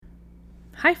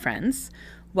Hi, friends.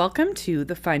 Welcome to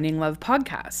the Finding Love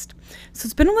podcast. So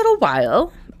it's been a little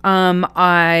while.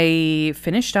 I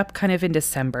finished up kind of in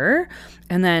December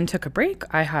and then took a break.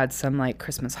 I had some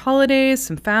Christmas holidays,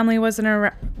 some family was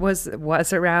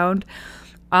around.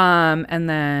 And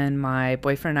then my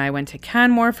boyfriend and I went to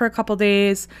Canmore for a couple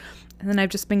days. And then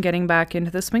I've just been getting back into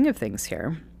the swing of things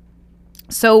here.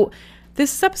 So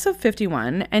this is episode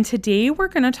 51, and today we're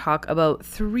going to talk about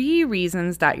 3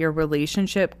 reasons that your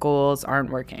relationship goals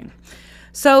aren't working.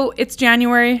 So it's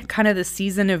January, kind of the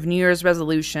season of New Year's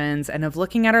resolutions and of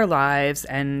looking at our lives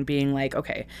and being like,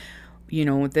 okay,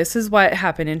 this is what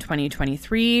happened in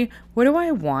 2023. What do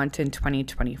I want in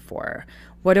 2024?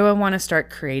 What do I want to start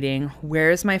creating?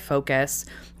 Where is my focus?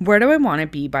 Where do I want to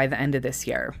be by the end of this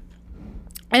year?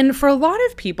 And for a lot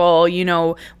of people,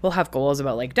 we'll have goals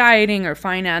about dieting or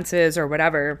finances or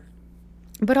whatever,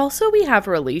 but also we have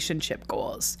relationship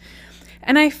goals.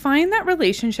 And I find that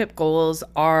relationship goals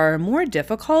are more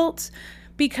difficult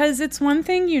because it's one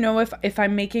thing, if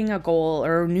I'm making a goal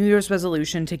or a New Year's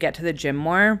resolution to get to the gym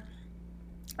more,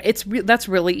 that's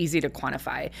really easy to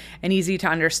quantify and easy to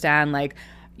understand.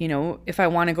 If I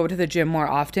want to go to the gym more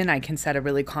often, I can set a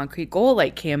really concrete goal.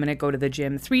 Okay, I'm going to go to the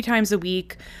gym 3 times a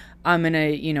week. I'm going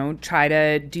to, try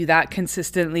to do that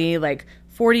consistently,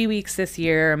 40 weeks this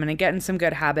year. I'm going to get in some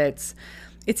good habits.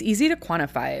 It's easy to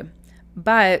quantify.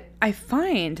 But I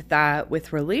find that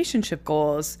with relationship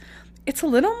goals, it's a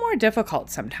little more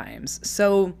difficult sometimes.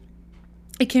 So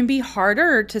it can be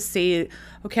harder to say,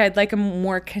 okay, I'd like a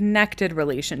more connected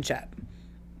relationship.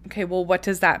 Okay, well, what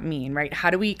does that mean, right? How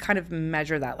do we kind of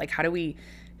measure that? How do we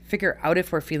figure out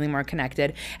if we're feeling more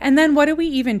connected? And then what do we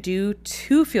even do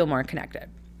to feel more connected?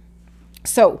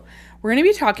 So we're going to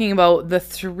be talking about the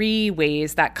 3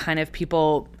 ways that kind of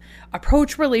people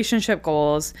approach relationship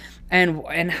goals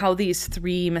and how these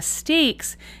 3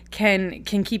 mistakes can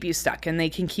keep you stuck and they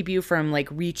can keep you from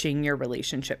reaching your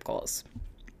relationship goals.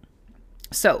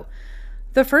 So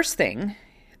the first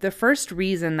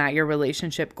reason that your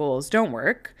relationship goals don't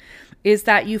work is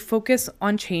that you focus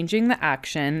on changing the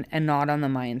action and not on the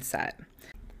mindset.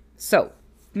 So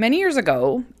many years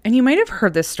ago, and you might have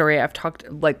heard this story, I've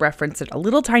referenced it a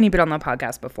little tiny bit on the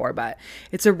podcast before, but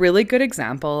it's a really good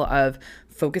example of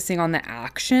focusing on the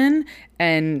action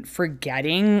and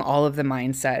forgetting all of the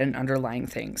mindset and underlying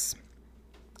things.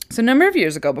 So a number of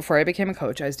years ago, before I became a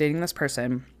coach, I was dating this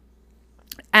person,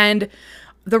 and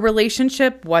the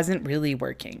relationship wasn't really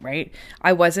working, right?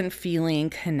 I wasn't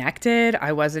feeling connected.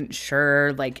 I wasn't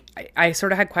sure. I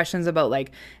sort of had questions about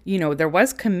there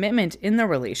was commitment in the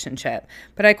relationship,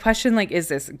 but I questioned is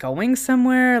this going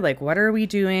somewhere? What are we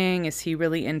doing? Is he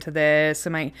really into this?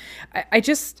 I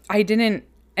didn't,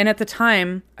 and at the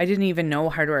time I didn't even know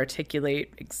how to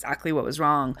articulate exactly what was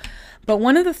wrong. But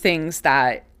one of the things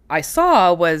that I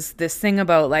saw was this thing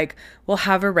about we'll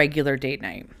have a regular date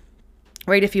night.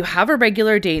 Right? If you have a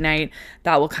regular date night,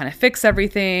 that will kind of fix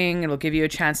everything. It'll give you a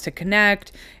chance to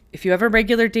connect. If you have a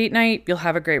regular date night, you'll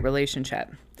have a great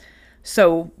relationship.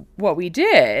 So what we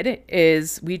did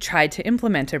is we tried to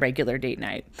implement a regular date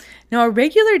night. Now, a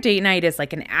regular date night is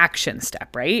an action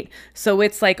step, right? So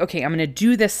it's okay, I'm going to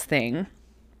do this thing.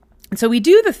 And so we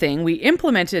do the thing, we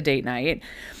implemented a date night.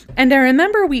 And I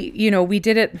remember we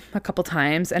did it a couple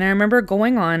times. And I remember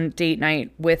going on date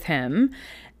night with him,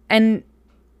 and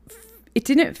it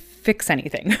didn't fix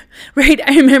anything, right?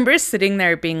 I remember sitting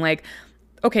there being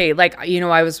okay,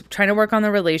 I was trying to work on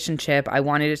the relationship. I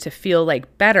wanted it to feel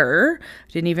better.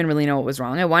 Didn't even really know what was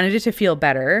wrong. I wanted it to feel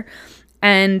better.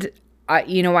 And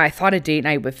I thought a date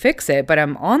night would fix it, but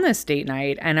I'm on this date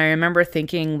night and I remember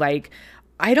thinking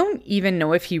I don't even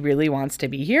know if he really wants to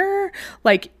be here.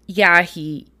 Yeah,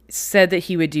 he said that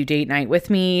he would do date night with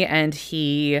me and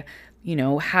he,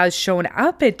 has shown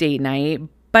up at date night,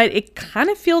 but it kind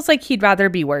of feels like he'd rather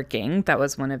be working. That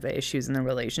was one of the issues in the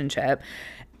relationship.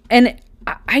 And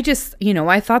I just,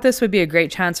 I thought this would be a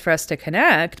great chance for us to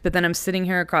connect, but then I'm sitting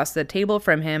here across the table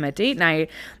from him at date night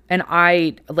and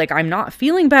I'm not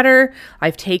feeling better.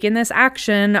 I've taken this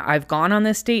action. I've gone on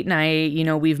this date night.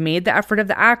 We've made the effort of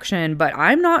the action, but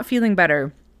I'm not feeling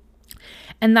better.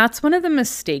 And that's one of the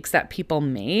mistakes that people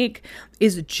make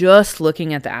is just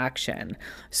looking at the action.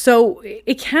 So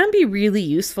it can be really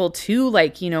useful to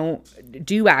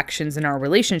do actions in our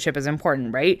relationship is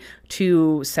important, right?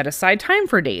 To set aside time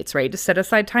for dates, right? To set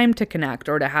aside time to connect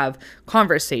or to have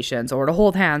conversations or to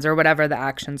hold hands or whatever the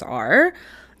actions are.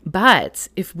 But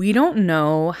if we don't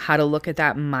know how to look at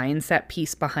that mindset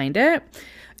piece behind it,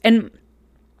 and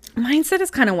mindset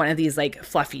is kind of one of these like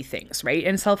fluffy things, right?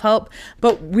 In self-help.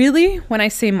 But really, when I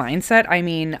say mindset, I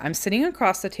mean, I'm sitting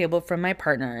across the table from my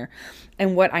partner,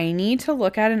 and what I need to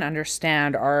look at and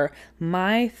understand are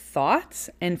my thoughts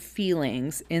and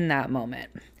feelings in that moment.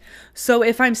 So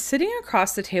if I'm sitting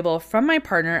across the table from my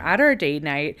partner at our date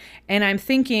night and I'm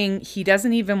thinking he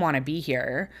doesn't even want to be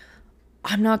here,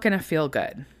 I'm not going to feel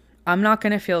good. I'm not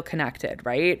going to feel connected,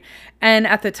 right? And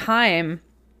at the time,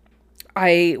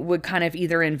 I would kind of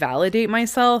either invalidate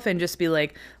myself and just be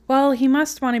like, well, he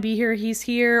must want to be here. He's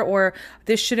here, or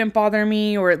this shouldn't bother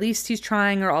me, or at least he's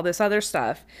trying, or all this other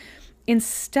stuff.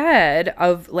 Instead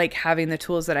of like having the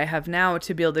tools that I have now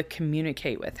to be able to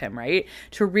communicate with him, right?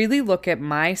 To really look at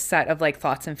my set of like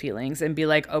thoughts and feelings and be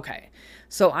like, okay,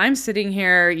 so I'm sitting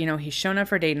here, he's shown up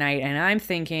for date night and I'm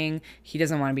thinking he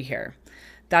doesn't want to be here.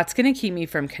 That's going to keep me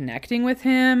from connecting with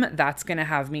him. That's going to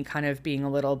have me kind of being a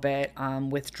little bit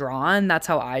withdrawn. That's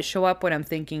how I show up when I'm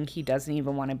thinking he doesn't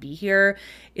even want to be here.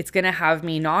 It's going to have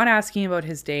me not asking about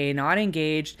his day, not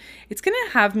engaged. It's going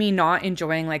to have me not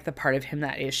enjoying like the part of him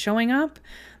that is showing up.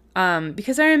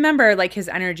 Because I remember like his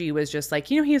energy was just like,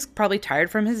 he was probably tired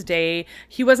from his day.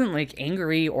 He wasn't like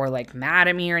angry or like mad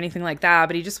at me or anything like that,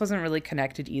 but he just wasn't really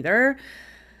connected either.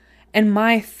 And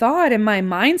my thought and my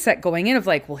mindset going in of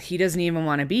like, well, he doesn't even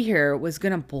want to be here was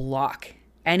going to block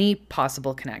any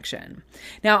possible connection.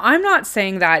 Now, I'm not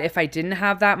saying that if I didn't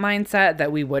have that mindset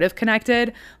that we would have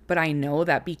connected, but I know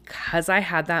that because I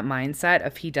had that mindset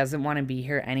of he doesn't want to be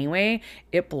here anyway,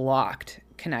 it blocked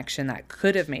connection that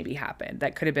could have maybe happened,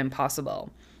 that could have been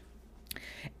possible.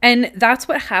 And that's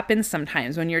what happens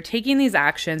sometimes when you're taking these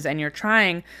actions and you're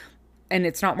trying and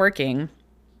it's not working.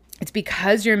 It's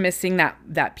because you're missing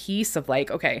that piece of like,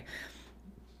 okay,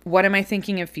 what am I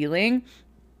thinking and feeling?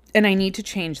 And I need to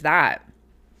change that.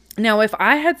 Now, if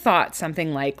I had thought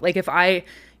something like if I,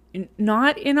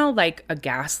 not in a like a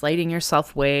gaslighting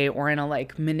yourself way or in a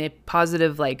like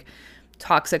positive, like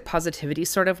toxic positivity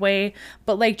sort of way,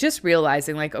 but like just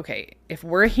realizing like, okay, if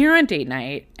we're here on date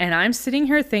night and I'm sitting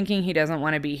here thinking he doesn't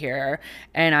want to be here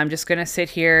and I'm just going to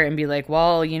sit here and be like,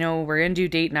 well, we're going to do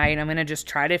date night. I'm going to just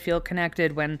try to feel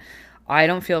connected when I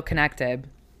don't feel connected.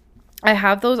 I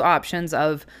have those options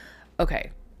of, okay,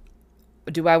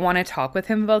 do I want to talk with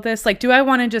him about this? Like, do I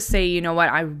want to just say, you know what?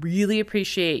 I really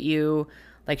appreciate you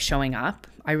like showing up.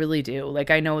 I really do. Like,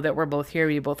 I know that we're both here.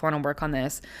 We both want to work on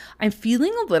this. I'm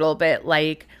feeling a little bit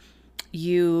like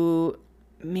you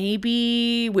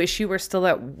maybe wish you were still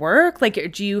at work.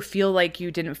 Like, do you feel like you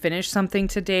didn't finish something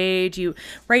today?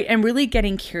 Right? And really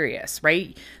getting curious,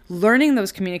 right? Learning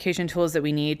those communication tools that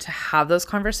we need to have those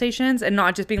conversations and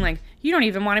not just being like, you don't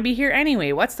even want to be here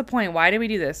anyway. What's the point? Why do we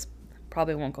do this?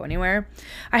 Probably won't go anywhere.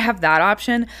 I have that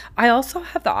option. I also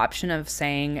have the option of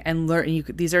saying and learn.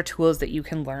 These are tools that you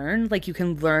can learn. Like you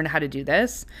can learn how to do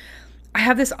this. I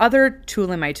have this other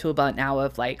tool in my tool belt now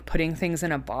of like putting things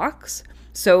in a box.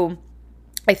 So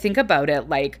I think about it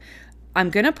like I'm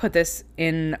going to put this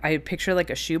in, I picture like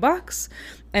a shoebox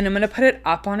and I'm going to put it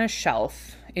up on a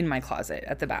shelf in my closet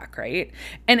at the back, right?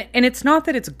 And it's not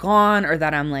that it's gone or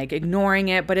that I'm like ignoring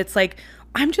it, but it's like,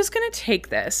 I'm just going to take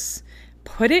this,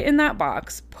 put it in that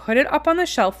box, put it up on the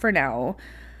shelf for now,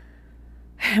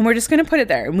 and we're just going to put it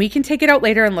there. And we can take it out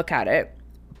later and look at it.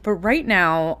 But right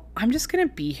now, I'm just going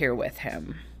to be here with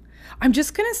him. I'm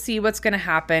just going to see what's going to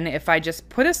happen if I just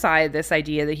put aside this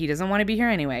idea that he doesn't want to be here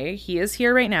anyway. He is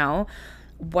here right now.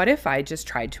 What if I just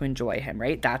tried to enjoy him,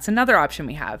 right? That's another option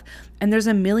we have. And there's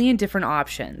a million different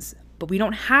options. But we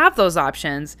don't have those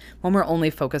options when we're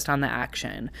only focused on the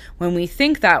action. When we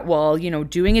think that, well,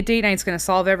 doing a date night is going to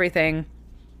solve everything.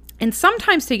 And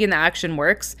sometimes taking the action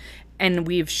works and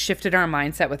we've shifted our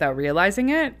mindset without realizing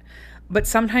it. But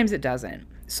sometimes it doesn't.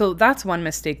 So that's one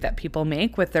mistake that people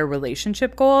make with their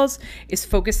relationship goals is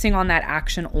focusing on that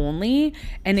action only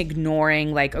and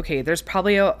ignoring like, okay, there's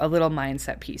probably a little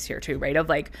mindset piece here too, right? Of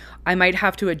like, I might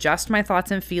have to adjust my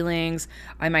thoughts and feelings.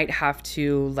 I might have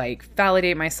to like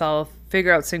validate myself,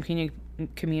 figure out some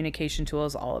communication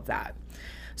tools, all of that.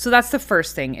 So that's the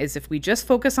first thing is if we just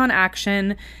focus on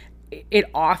action, it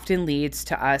often leads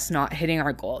to us not hitting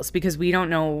our goals because we don't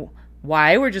know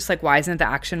why. We're just like, why isn't the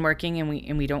action working?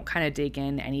 And we don't kind of dig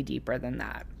in any deeper than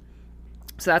that.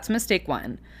 So that's mistake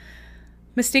one.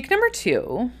 Mistake number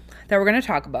two that we're going to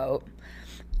talk about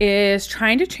is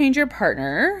trying to change your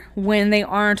partner when they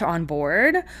aren't on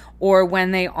board or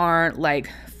when they aren't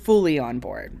like fully on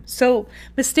board. So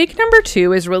mistake number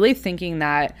two is really thinking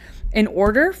that in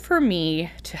order for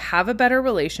me to have a better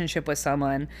relationship with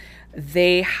someone,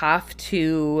 they have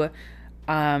to,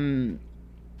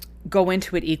 go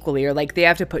into it equally or like they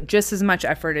have to put just as much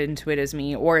effort into it as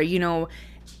me or,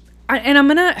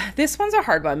 this one's a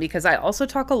hard one because I also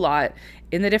talk a lot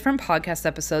in the different podcast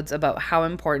episodes about how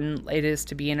important it is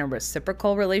to be in a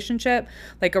reciprocal relationship,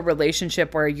 like a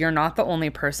relationship where you're not the only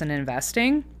person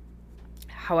investing.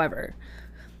 However,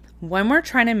 when we're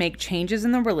trying to make changes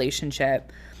in the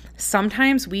relationship,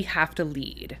 sometimes we have to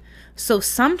lead. So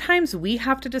sometimes we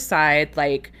have to decide,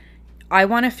 like, I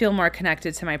want to feel more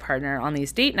connected to my partner on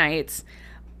these date nights.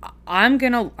 I'm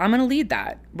going to lead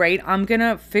that, right? I'm going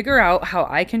to figure out how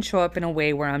I can show up in a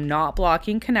way where I'm not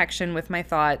blocking connection with my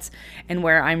thoughts and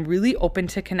where I'm really open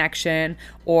to connection,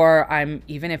 or I'm,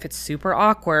 even if it's super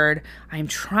awkward, I'm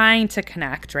trying to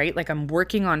connect, right? Like I'm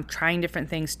working on trying different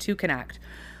things to connect.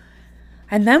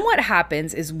 And then what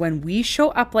happens is when we show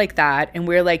up like that and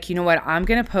we're like, you know what, I'm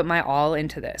going to put my all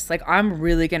into this. Like, I'm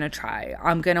really going to try.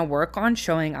 I'm going to work on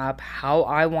showing up how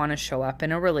I want to show up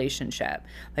in a relationship.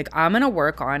 Like, I'm going to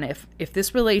work on if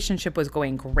this relationship was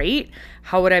going great,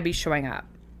 how would I be showing up?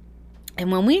 And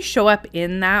when we show up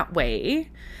in that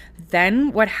way,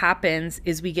 then what happens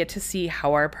is we get to see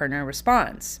how our partner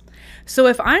responds. So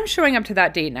if I'm showing up to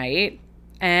that date night,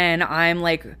 and I'm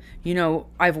like, you know,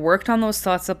 I've worked on those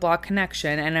thoughts that block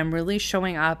connection, and I'm really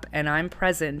showing up and I'm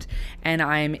present and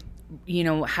I'm, you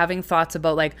know, having thoughts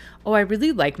about like, oh, I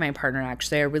really like my partner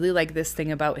actually. I really like this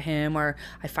thing about him, or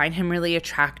I find him really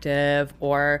attractive,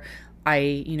 or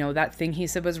you know, that thing he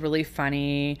said was really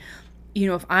funny. You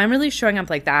know, if I'm really showing up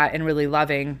like that and really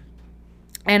loving,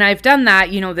 and I've done that,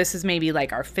 you know, this is maybe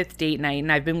like our 5th date night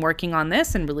and I've been working on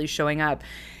this and really showing up.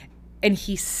 And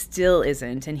he still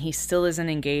isn't, and he still isn't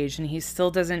engaged, and he still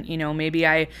doesn't, you know, maybe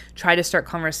I try to start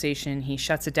conversation, he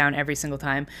shuts it down every single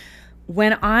time.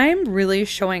 When I'm really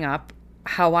showing up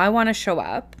how I want to show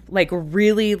up, like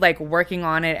really like working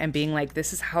on it and being like,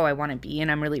 this is how I want to be,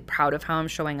 and I'm really proud of how I'm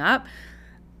showing up,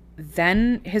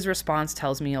 then his response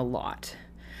tells me a lot.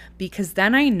 Because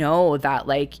then I know that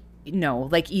like, no,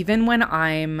 like even when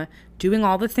I'm doing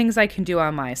all the things I can do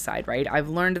on my side, right? I've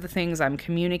learned the things, I'm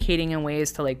communicating in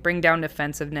ways to like bring down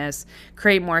defensiveness,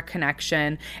 create more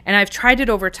connection. And I've tried it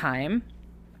over time.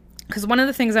 Because one of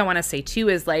the things I want to say too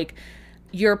is like,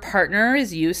 your partner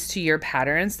is used to your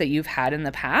patterns that you've had in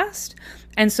the past.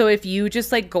 And so if you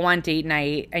just like go on date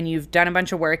night and you've done a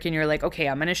bunch of work and you're like, okay,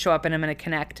 I'm going to show up and I'm going to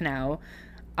connect now.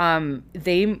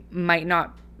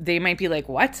 They might be like,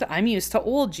 what? I'm used to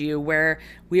old you where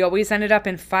we always ended up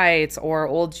in fights, or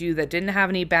old you that didn't have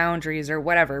any boundaries or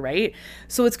whatever, right?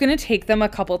 So it's going to take them a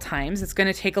couple times. It's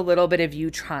going to take a little bit of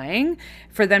you trying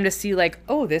for them to see like,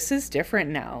 oh, this is different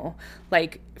now.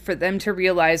 Like for them to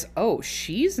realize, oh,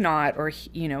 she's not, or,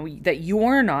 you know, that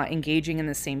you're not engaging in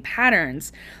the same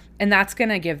patterns. And that's going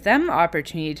to give them the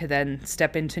opportunity to then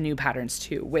step into new patterns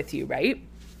too with you, right?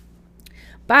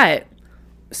 But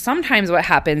sometimes what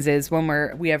happens is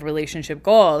when we have relationship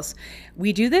goals,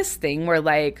 we do this thing where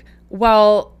like,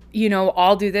 well, you know,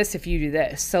 I'll do this if you do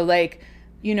this. So like,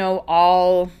 you know,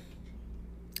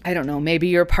 I don't know, maybe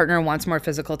your partner wants more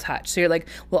physical touch. So you're like,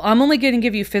 well, I'm only going to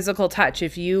give you physical touch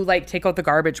if you like take out the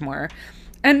garbage more.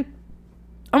 And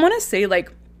I want to say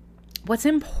like, what's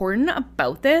important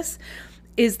about this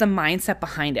is the mindset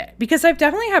behind it. Because I've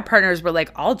definitely had partners where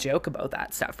like, I'll joke about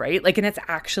that stuff, right? Like, and it's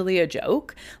actually a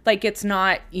joke. Like, it's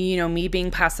not, you know, me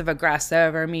being passive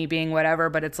aggressive or me being whatever,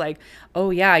 but it's like,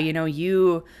 oh yeah, you know,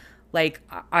 you like,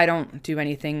 I don't do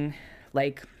anything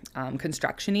like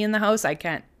construction-y in the house. I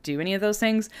can't do any of those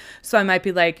things. So I might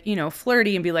be like, you know,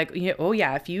 flirty and be like, oh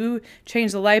yeah, if you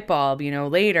change the light bulb, you know,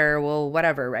 later, well,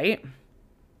 whatever, right?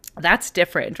 That's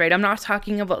different, right? I'm not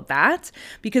talking about that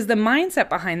because the mindset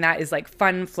behind that is like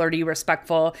fun, flirty,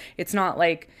 respectful. It's not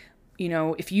like, you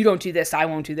know, if you don't do this, I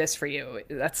won't do this for you.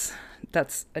 That's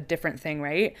a different thing,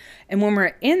 right? And when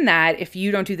we're in that, if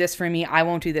you don't do this for me, I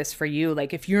won't do this for you.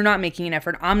 Like if you're not making an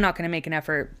effort, I'm not going to make an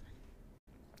effort.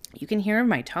 You can hear in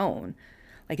my tone.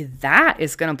 Like that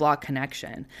is going to block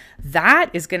connection. That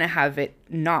is going to have it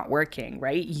not working,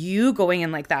 right? You going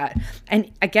in like that.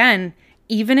 And again,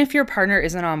 even if your partner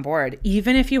isn't on board,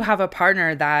 even if you have a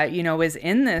partner that, you know, is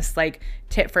in this like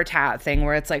tit for tat thing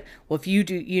where it's like, well, if you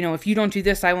do, you know, if you don't do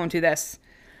this, I won't do this.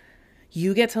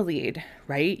 You get to lead,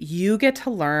 right? You get to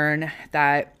learn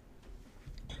that.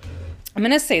 I'm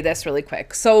going to say this really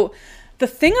quick. So the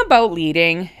thing about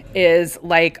leading is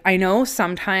like, I know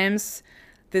sometimes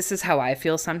this is how I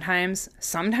feel sometimes.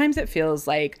 Sometimes it feels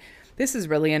like this is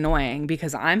really annoying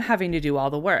because I'm having to do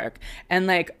all the work. And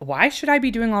like, why should I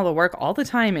be doing all the work all the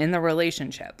time in the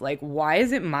relationship? Like, why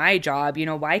is it my job? You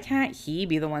know, why can't he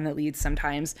be the one that leads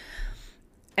sometimes?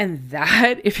 And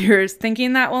that, if you're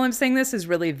thinking that while I'm saying this, is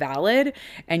really valid,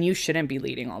 and you shouldn't be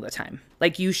leading all the time.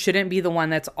 Like, you shouldn't be the one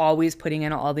that's always putting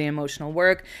in all the emotional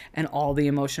work and all the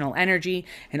emotional energy,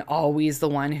 and always the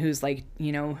one who's like,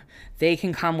 you know, they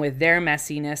can come with their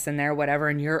messiness and their whatever,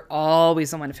 and you're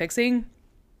always the one fixing.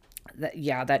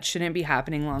 That shouldn't be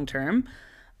happening long term.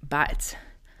 But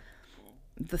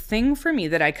the thing for me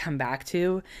that I come back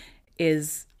to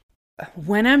is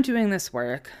when I'm doing this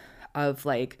work of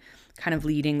like kind of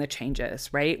leading the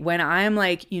changes, right? When I'm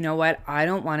like, you know what, I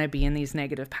don't want to be in these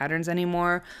negative patterns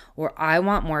anymore, or I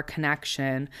want more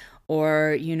connection,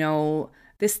 or, you know,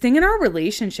 this thing in our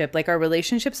relationship, like our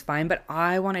relationship's fine, but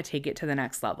I want to take it to the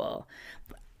next level,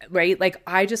 right? Like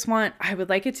I would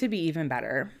like it to be even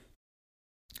better.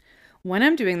 When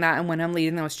I'm doing that and when I'm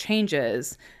leading those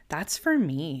changes, that's for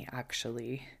me,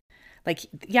 actually. Like,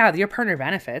 yeah, your partner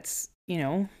benefits, you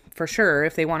know, for sure,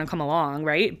 if they want to come along,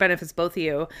 right? Benefits both of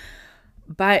you.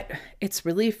 But it's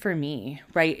really for me,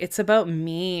 right? It's about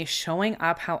me showing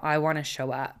up how I want to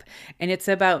show up. And it's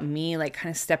about me like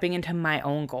kind of stepping into my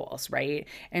own goals, right?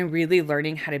 And really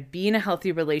learning how to be in a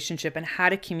healthy relationship and how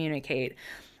to communicate.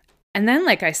 And then,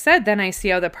 like I said, then I see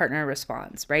how the partner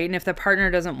responds, right? And if the partner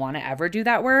doesn't want to ever do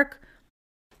that work,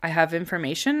 I have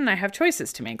information and I have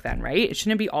choices to make then, right? It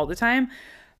shouldn't be all the time.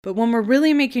 But when we're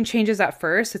really making changes at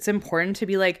first, it's important to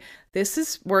be like,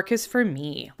 work is for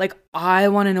me. Like, I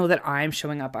want to know that I'm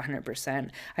showing up 100%.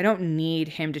 I don't need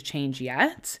him to change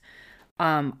yet.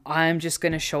 I'm just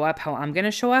going to show up how I'm going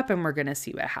to show up, and we're going to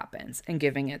see what happens, and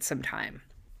giving it some time.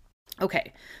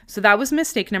 Okay, so that was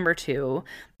mistake number 2,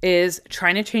 is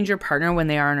trying to change your partner when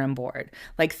they aren't on board.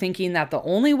 Like thinking that the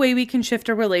only way we can shift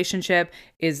a relationship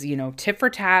is, you know, tit for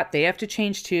tat. They have to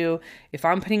change too. If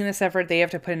I'm putting in this effort, they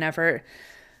have to put in effort.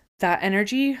 That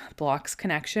energy blocks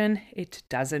connection. It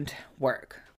doesn't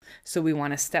work. So we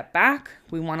want to step back.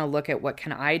 We want to look at what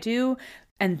can I do?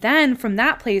 And then from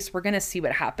that place, we're going to see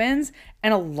what happens.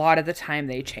 And a lot of the time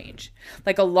they change.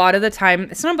 Like a lot of the time,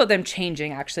 it's not about them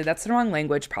changing, actually. That's the wrong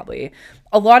language, probably.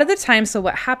 A lot of the time, so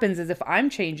what happens is if I'm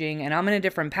changing and I'm in a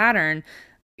different pattern,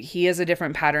 he has a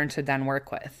different pattern to then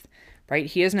work with, right?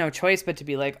 He has no choice but to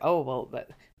be like, oh, well,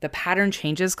 the pattern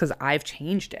changes because I've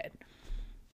changed it.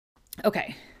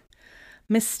 Okay.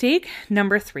 Mistake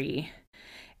number 3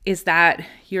 is that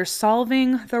you're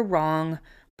solving the wrong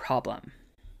problem.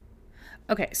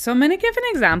 Okay, so I'm going to give an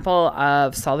example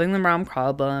of solving the wrong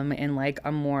problem in like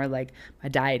a more like a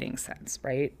dieting sense,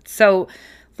 right? So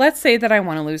let's say that I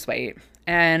want to lose weight,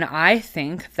 and I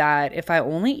think that if I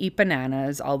only eat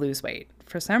bananas, I'll lose weight.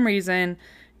 For some reason,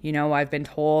 you know, I've been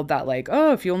told that like,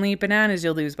 oh, if you only eat bananas,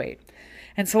 you'll lose weight.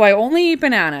 And so I only eat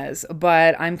bananas,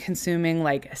 but I'm consuming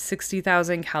like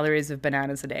 60,000 calories of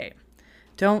bananas a day.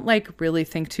 Don't like really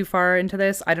think too far into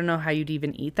this. I don't know how you'd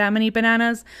even eat that many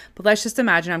bananas, but let's just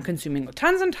imagine I'm consuming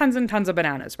tons and tons and tons of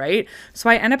bananas, right? So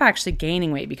I end up actually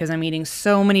gaining weight because I'm eating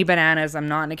so many bananas. I'm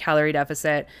not in a calorie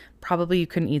deficit. Probably you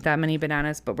couldn't eat that many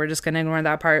bananas, but we're just going to ignore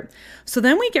that part. So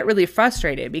then we get really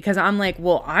frustrated because I'm like,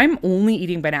 well, I'm only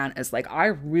eating bananas. Like I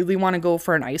really want to go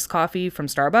for an iced coffee from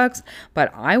Starbucks,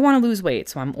 but I want to lose weight.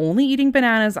 So I'm only eating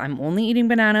bananas.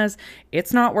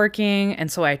 It's not working.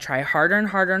 And so I try harder and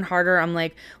harder and harder. I'm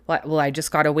like, well, I just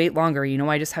got to wait longer. You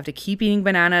know, I just have to keep eating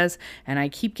bananas and I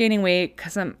keep gaining weight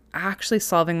because I'm actually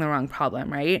solving the wrong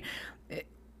problem, right?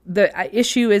 The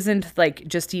issue isn't like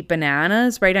just eat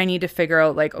bananas, right? I need to figure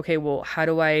out like, okay, well, how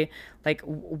do I, like,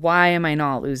 why am I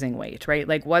not losing weight, right?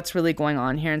 Like what's really going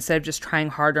on here? Instead of just trying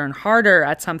harder and harder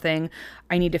at something,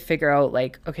 I need to figure out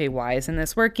like, okay, why isn't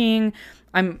this working?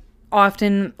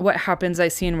 What happens I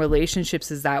see in relationships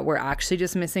is that we're actually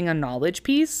just missing a knowledge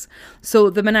piece.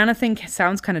 So the banana thing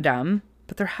sounds kind of dumb,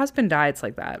 but there has been diets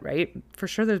like that, right? For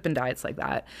sure there's been diets like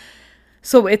that.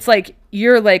 So it's like,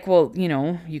 you're like, well, you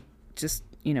know,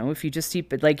 if you just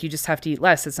eat, like you just have to eat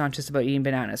less. It's not just about eating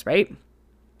bananas, right?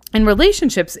 In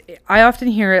relationships, I often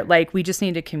hear it like we just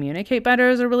need to communicate better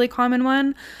is a really common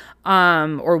one.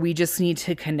 Or we just need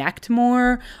to connect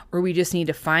more, or we just need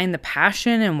to find the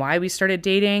passion and why we started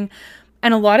dating.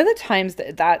 And a lot of the times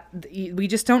that we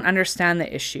just don't understand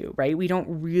the issue, right? We don't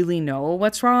really know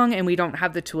what's wrong, and we don't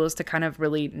have the tools to kind of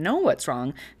really know what's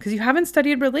wrong because you haven't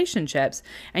studied relationships,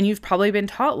 and you've probably been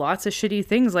taught lots of shitty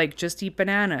things like just eat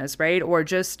bananas, right? Or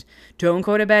just don't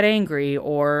go to bed angry,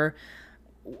 or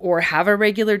have a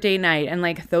regular date night. And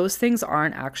like those things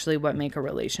aren't actually what make a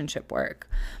relationship work.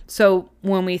 So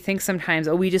when we think sometimes,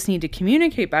 oh, we just need to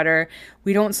communicate better,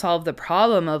 we don't solve the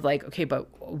problem of like, okay, but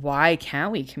why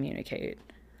can't we communicate?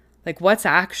 Like what's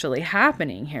actually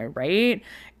happening here, right?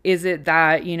 Is it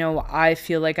that, I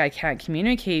feel like I can't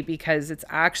communicate because it's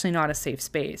actually not a safe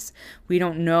space? We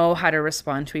don't know how to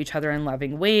respond to each other in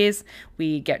loving ways.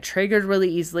 We get triggered really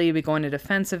easily. We go into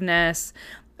defensiveness,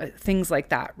 things like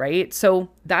that, right? So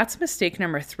that's mistake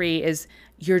number 3 is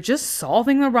you're just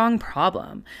solving the wrong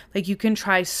problem. Like, you can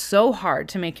try so hard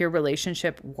to make your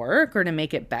relationship work or to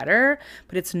make it better,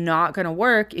 but it's not going to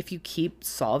work if you keep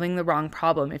solving the wrong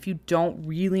problem, if you don't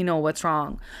really know what's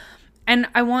wrong. And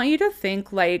I want you to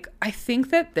think, like, I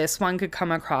think that this one could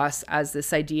come across as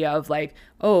this idea of like,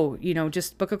 oh,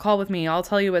 just book a call with me. I'll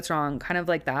tell you what's wrong, kind of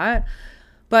like that.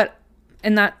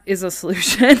 And that is a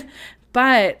solution.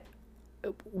 But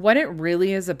what it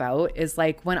really is about is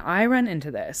like when I run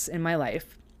into this in my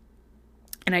life,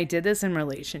 and I did this in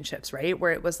relationships, right?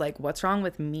 Where it was like, what's wrong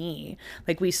with me?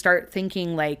 Like, we start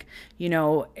thinking like,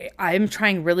 I'm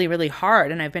trying really, really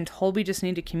hard and I've been told we just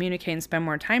need to communicate and spend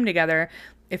more time together.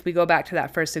 If we go back to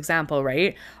that first example,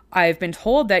 right? I've been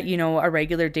told that, a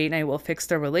regular date night will fix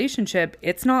the relationship.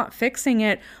 It's not fixing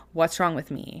it. What's wrong with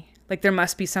me? Like, there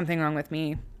must be something wrong with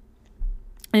me.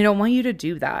 I don't want you to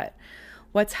do that.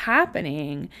 What's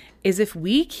happening is if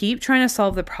we keep trying to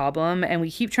solve the problem and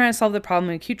we keep trying to solve the problem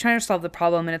and we keep trying to solve the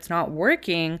problem and it's not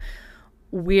working,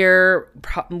 we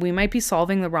might be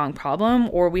solving the wrong problem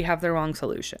or we have the wrong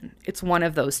solution. It's one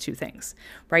of those two things,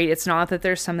 right? It's not that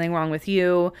there's something wrong with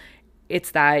you.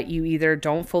 It's that you either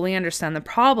don't fully understand the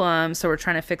problem, so we're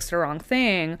trying to fix the wrong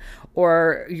thing,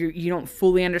 or you don't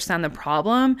fully understand the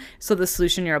problem, so the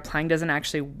solution you're applying doesn't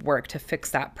actually work to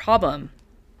fix that problem.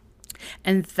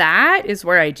 And that is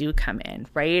where I do come in,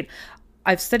 right?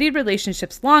 I've studied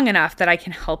relationships long enough that I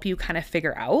can help you kind of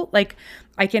figure out, like,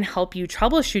 I can help you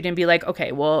troubleshoot and be like,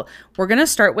 okay, well, we're going to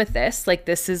start with this. Like,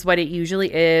 this is what it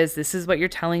usually is. This is what you're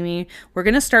telling me. We're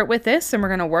going to start with this and we're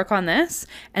going to work on this.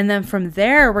 And then from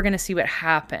there, we're going to see what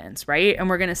happens, right? And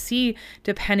we're going to see,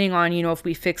 depending on, if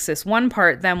we fix this one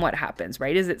part, then what happens,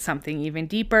 right? Is it something even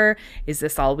deeper? Is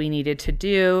this all we needed to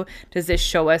do? Does this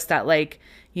show us that, like,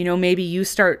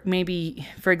 maybe,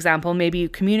 for example, maybe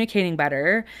communicating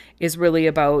better is really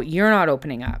about you're not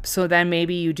opening up. So then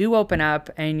maybe you do open up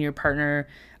and your partner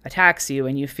attacks you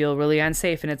and you feel really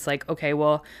unsafe. And it's like, okay,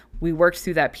 well, we worked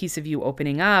through that piece of you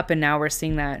opening up. And now we're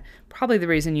seeing that probably the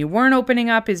reason you weren't opening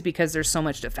up is because there's so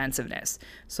much defensiveness.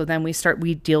 So then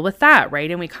we deal with that,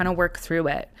 right? And we kind of work through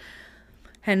it.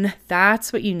 And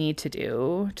that's what you need to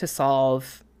do to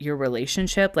solve your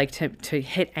relationship, like to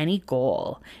hit any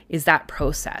goal, is that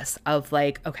process of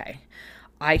like, okay,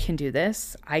 I can do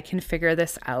this, I can figure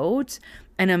this out,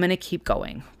 and I'm going to keep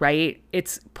going, right?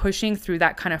 It's pushing through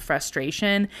that kind of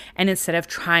frustration. And instead of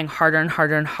trying harder and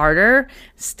harder and harder,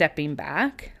 stepping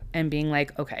back and being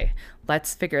like, okay,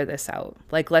 let's figure this out.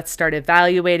 Like, let's start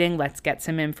evaluating, let's get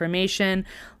some information.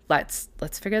 Let's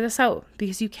figure this out,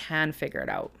 because you can figure it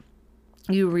out.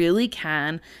 You really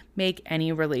can make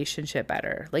any relationship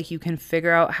better. Like, you can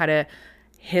figure out how to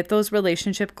hit those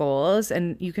relationship goals,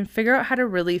 and you can figure out how to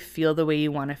really feel the way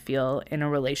you want to feel in a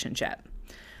relationship.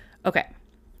 Okay.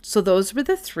 So those were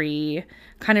the 3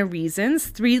 kind of reasons,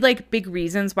 3 like big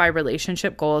reasons why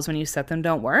relationship goals, when you set them,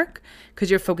 don't work,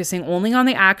 because you're focusing only on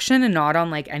the action and not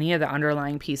on like any of the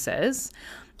underlying pieces.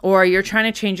 Or you're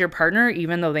trying to change your partner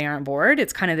even though they aren't bored.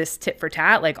 It's kind of this tit for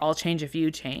tat, like, I'll change if you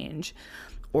change.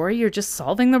 Or you're just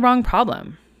solving the wrong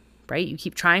problem, right? You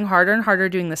keep trying harder and harder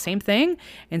doing the same thing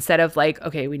instead of like,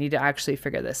 okay, we need to actually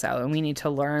figure this out and we need to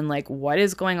learn like what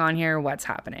is going on here, what's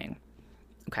happening.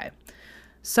 Okay.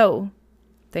 So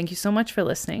thank you so much for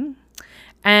listening.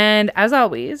 And as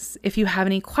always, if you have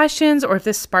any questions or if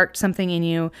this sparked something in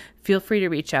you, feel free to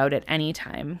reach out at any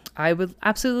time. I would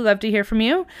absolutely love to hear from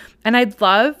you. And I'd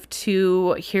love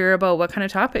to hear about what kind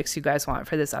of topics you guys want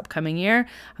for this upcoming year.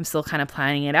 I'm still kind of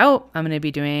planning it out. I'm going to be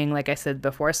doing, like I said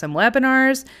before, some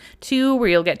webinars too, where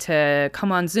you'll get to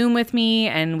come on Zoom with me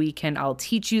and I'll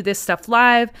teach you this stuff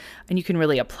live, and you can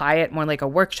really apply it more like a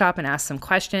workshop and ask some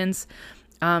questions.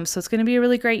 So it's going to be a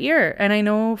really great year. And I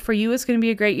know for you, it's going to be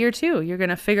a great year too. You're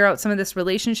going to figure out some of this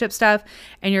relationship stuff,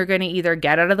 and you're going to either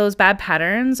get out of those bad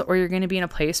patterns, or you're going to be in a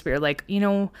place where you're like,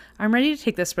 I'm ready to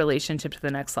take this relationship to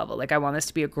the next level. Like, I want this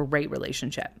to be a great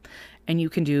relationship. And you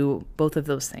can do both of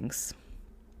those things.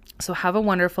 So have a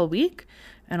wonderful week,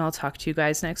 and I'll talk to you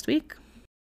guys next week.